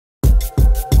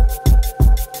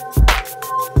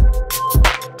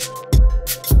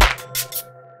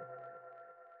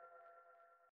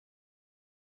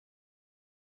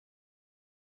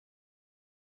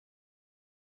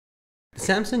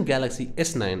Samsung Galaxy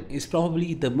S9 is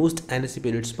probably the most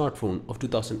anticipated smartphone of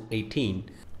 2018,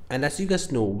 and as you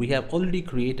guys know, we have already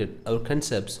created our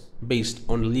concepts based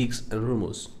on leaks and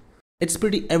rumors. It's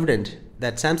pretty evident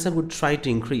that Samsung would try to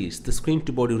increase the screen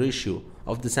to body ratio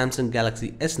of the Samsung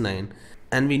Galaxy S9,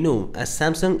 and we know as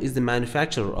Samsung is the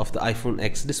manufacturer of the iPhone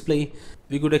X display,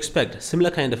 we could expect similar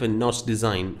kind of a notch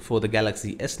design for the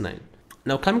Galaxy S9.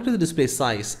 Now coming to the display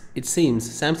size, it seems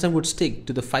Samsung would stick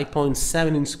to the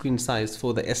 5.7-inch screen size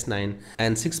for the S9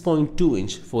 and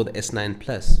 6.2-inch for the S9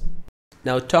 Plus.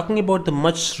 Now talking about the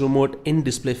much rumored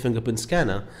in-display fingerprint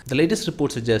scanner, the latest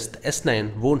report suggests the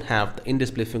S9 won't have the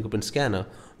in-display fingerprint scanner.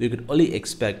 We could only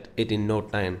expect it in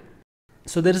Note 9.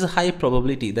 So there is a high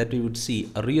probability that we would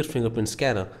see a rear fingerprint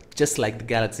scanner just like the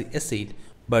Galaxy S8,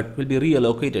 but will be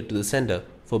reallocated to the center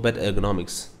for better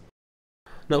ergonomics.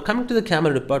 Now coming to the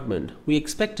camera department, we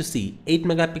expect to see 8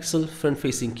 megapixel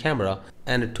front-facing camera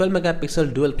and a 12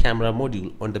 megapixel dual camera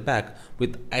module on the back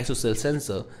with ISOCELL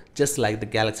sensor just like the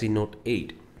Galaxy Note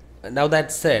 8. Now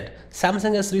that said,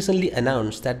 Samsung has recently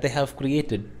announced that they have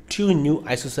created 2 new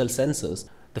ISOCELL sensors.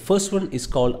 The first one is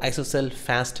called ISOCELL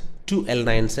Fast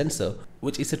 2L9 sensor,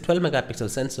 which is a 12 megapixel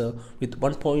sensor with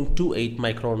 1.28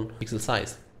 micron pixel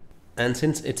size. And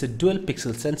since it's a dual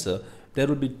pixel sensor, there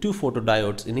will be 2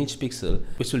 photodiodes in each pixel,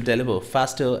 which will deliver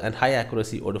faster and high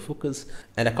accuracy autofocus,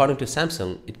 and according to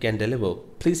Samsung, it can deliver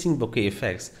pleasing bokeh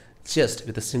effects just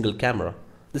with a single camera.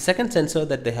 The second sensor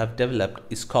that they have developed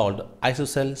is called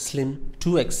ISOCELL Slim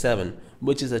 2x7,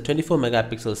 which is a 24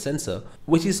 megapixel sensor,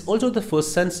 which is also the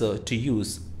first sensor to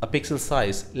use a pixel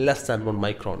size less than 1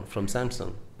 micron from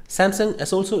Samsung. Samsung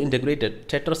has also integrated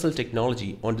tetracell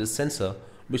technology on this sensor,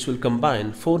 which will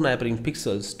combine 4 neighboring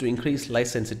pixels to increase light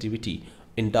sensitivity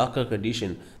in darker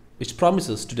conditions, which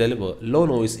promises to deliver low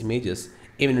noise images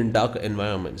even in darker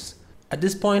environments. At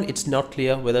this point, it's not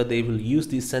clear whether they will use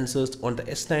these sensors on the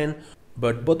S9,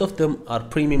 but both of them are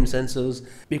premium sensors.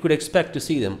 We could expect to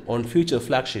see them on future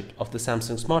flagship of the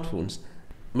Samsung smartphones.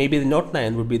 Maybe the Note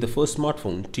 9 would be the first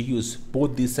smartphone to use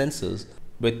both these sensors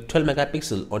with 12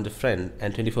 megapixel on the front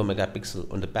and 24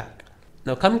 megapixel on the back.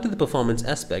 Now coming to the performance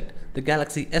aspect, the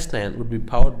Galaxy S9 would be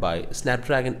powered by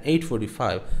Snapdragon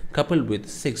 845 coupled with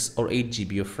 6 or 8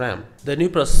 GB of RAM. The new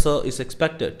processor is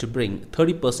expected to bring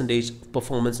 30%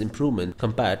 performance improvement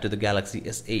compared to the Galaxy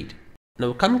S8.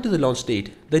 Now coming to the launch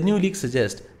date, the new leak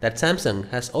suggests that Samsung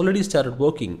has already started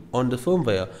working on the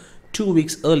firmware 2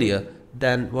 weeks earlier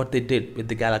than what they did with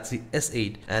the Galaxy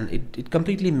S8, and it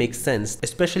completely makes sense,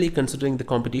 especially considering the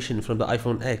competition from the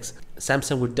iPhone X.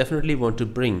 Samsung would definitely want to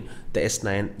bring the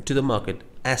S9 to the market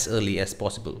as early as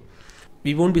possible.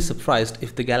 We won't be surprised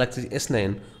if the Galaxy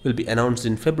S9 will be announced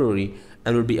in February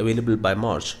and will be available by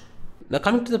March. Now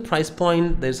coming to the price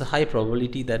point, there's a high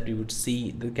probability that we would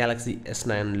see the Galaxy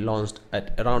S9 launched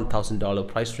at around $1,000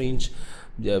 price range,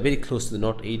 very close to the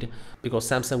Note 8, because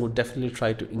Samsung would definitely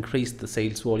try to increase the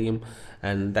sales volume,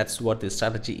 and that's what their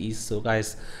strategy is. So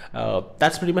guys,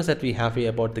 that's pretty much that we have here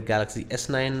about the Galaxy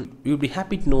S9. We would be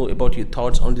happy to know about your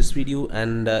thoughts on this video,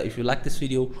 and if you like this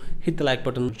video, hit the like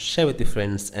button, share with your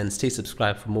friends, and stay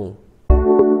subscribed for more.